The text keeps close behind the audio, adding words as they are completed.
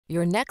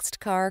Your next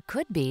car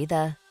could be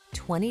the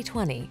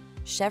 2020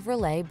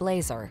 Chevrolet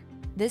Blazer.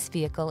 This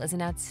vehicle is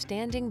an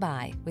outstanding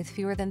buy with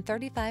fewer than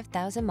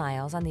 35,000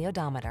 miles on the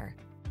odometer.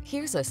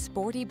 Here's a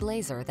sporty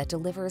Blazer that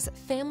delivers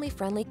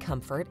family-friendly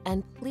comfort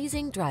and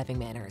pleasing driving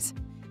manners.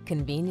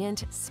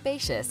 Convenient,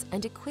 spacious,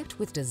 and equipped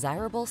with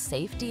desirable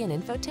safety and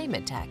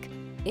infotainment tech,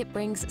 it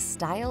brings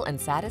style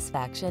and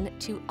satisfaction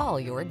to all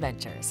your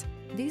adventures.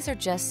 These are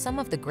just some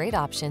of the great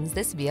options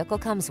this vehicle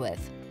comes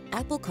with: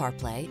 Apple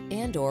CarPlay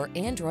and/or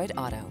Android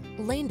Auto,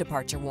 lane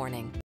departure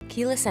warning,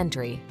 keyless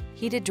entry,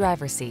 heated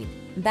driver's seat,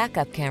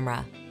 backup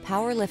camera,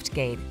 power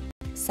liftgate,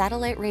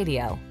 satellite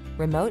radio,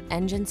 remote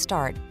engine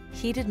start,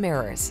 heated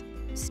mirrors,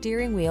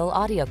 steering wheel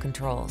audio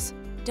controls.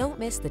 Don't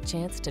miss the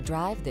chance to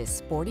drive this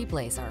sporty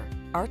Blazer.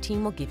 Our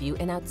team will give you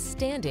an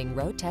outstanding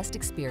road test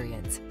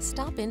experience.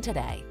 Stop in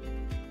today.